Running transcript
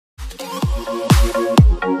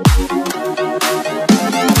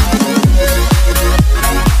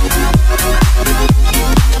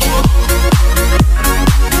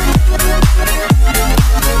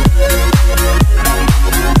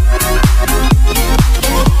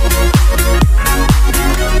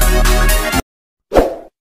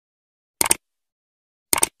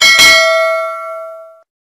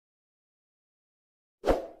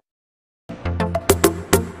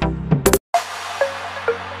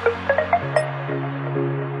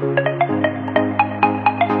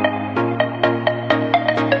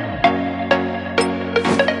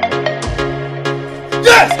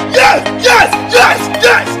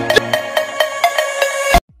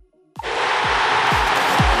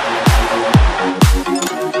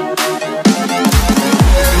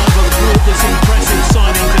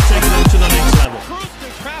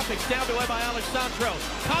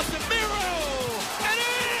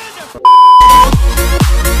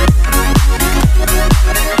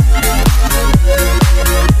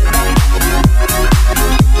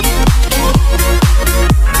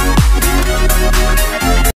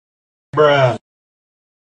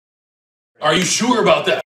Are you sure about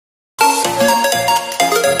that?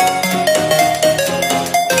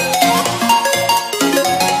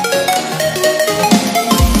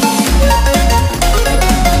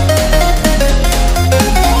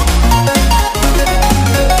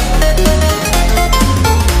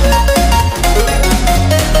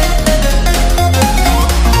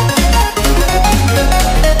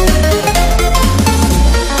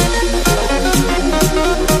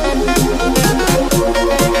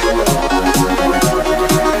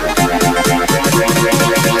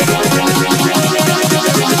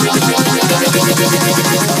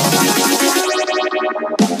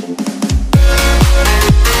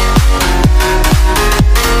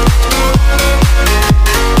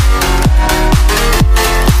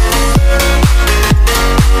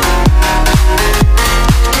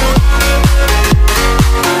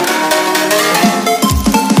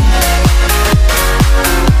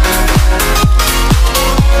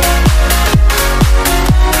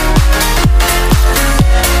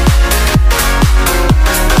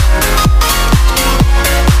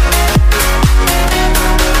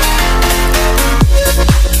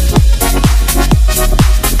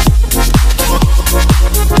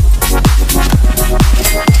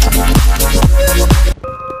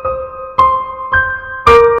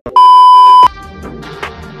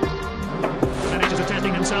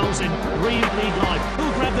 In Green League Live.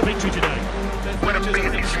 Who'll grab the victory today? No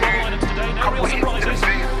real surprises. The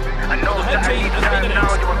home team has been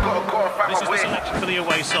announced. This is the selection for the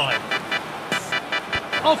away side.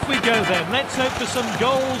 Off we go then. Let's hope for some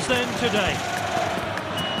goals then today.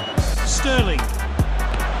 Sterling.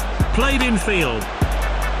 Played in field.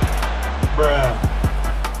 Bruh.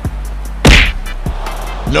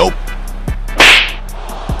 Nope.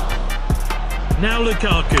 Now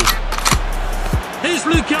Lukaku. Here's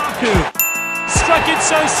Lukaku. Struck it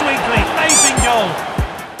so sweetly. Amazing goal.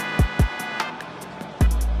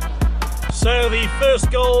 So the first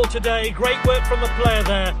goal today. Great work from the player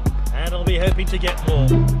there. And I'll be hoping to get more.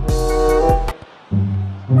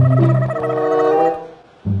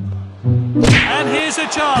 And here's a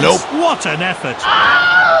chance. Nope. What an effort.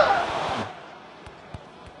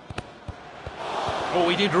 Oh,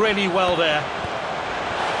 he did really well there.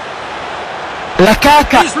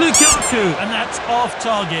 Here's Lukaku, and that's off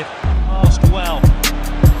target. Passed well.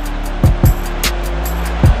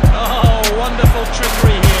 Oh, wonderful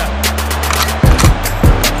trickery here.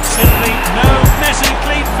 Simply no messy,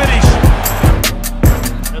 clean finish.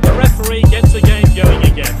 And the referee gets the game going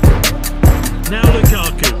again. Now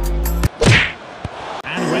Lukaku.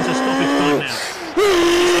 And we're into stoppage time now.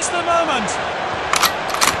 It's the moment.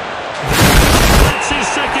 That's his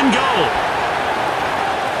second goal.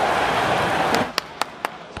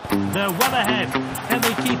 They're well ahead. Can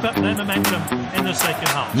they keep up their momentum in the second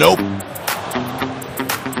half? Nope.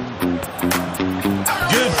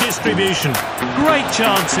 Good distribution. Great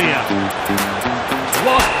chance here.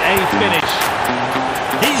 What a finish.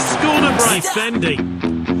 He's scored a break. Defending.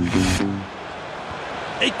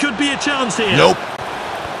 It could be a chance here. Nope.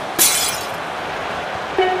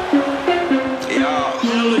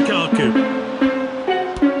 Now Lukaku.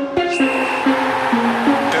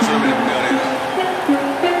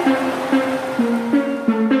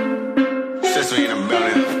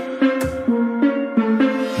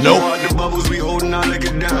 Nope. The bubbles we holding, I lick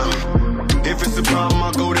it down. If it's a problem,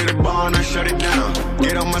 I go to the bar and I shut it down.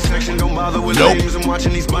 Get out my section, don't bother with names. I'm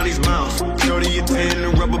watching these bunnies bounce. Shorty your 10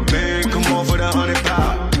 and rubber band, come on for the 100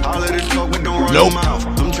 pound. All of the talk, but don't run your mouth.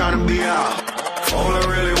 I'm trying to be out. All I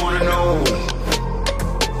really wanna know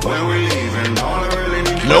when we leaving. All I really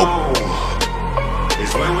need to know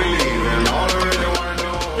is when we leaving. All I really wanna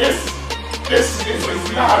know. This is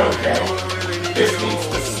not okay. This needs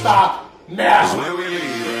to stop now. When we leaving.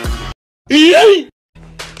 Yay!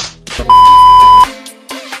 And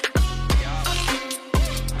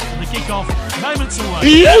the kickoff, moments away.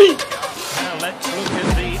 Yay! Now let's look at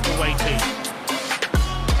the away team.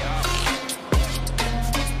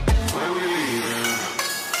 When we leaving.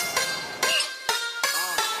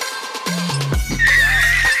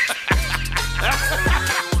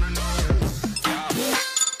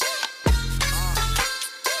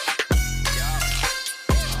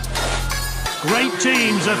 Great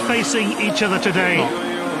teams are facing each other today.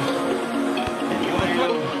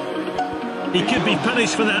 He could be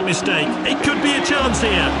punished for that mistake. It could be a chance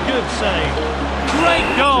here. Good save. Great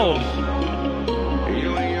goal.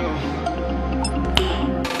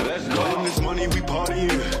 Let's go. This money we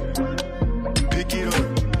partying. Pick it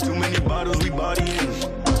up. Too many bottles we bodying.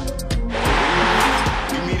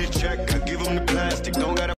 Give me the check. I give them the plastic.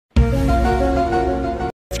 Don't gotta.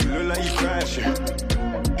 You look like you crashing.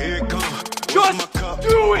 Here it comes. Just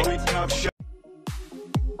do it!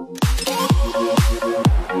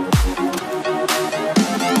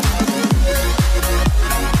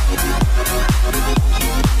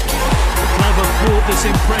 this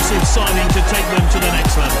impressive signing to take them to the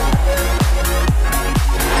next level.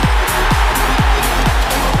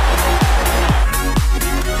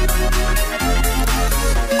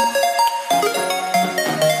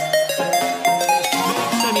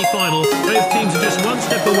 Semi-final, both teams are just one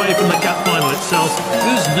step away from the cup final itself.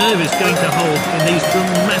 Whose nerve is going to hold in these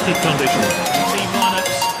dramatic conditions? Team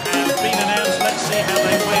lineups have been announced. Let's see how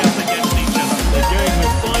they weigh up against each other. They're going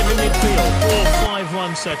with 5 in midfield,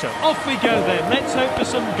 4-5-1 setup. Off we go then. Let's hope for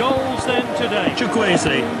some goals then today.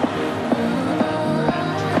 Chukwueze.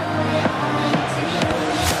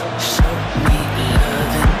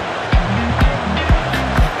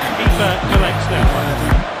 Keeper collects that one.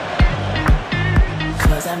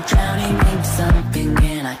 I'm drowning in something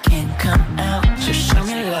and I can't come out. So show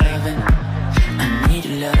me loving, I need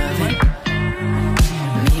loving.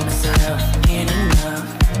 Need myself, need enough.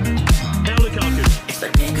 Now Lukaku. It's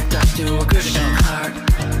like being a doctor to a Christian heart.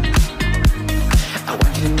 I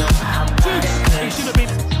want you to know how bad it He hurts. should have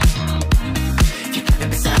been. You keep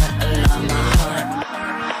me silent along my heart.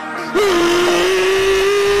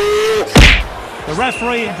 The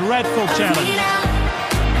referee, dreadful challenge.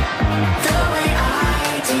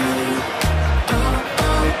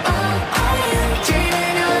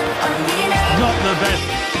 Not the best.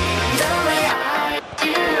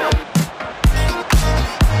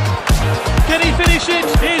 Can he finish it?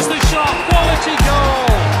 Here's the shot. Quality goal.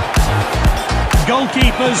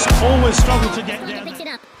 Goalkeepers always struggle to get down. Picks it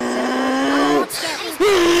up.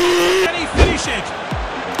 Can he finish it?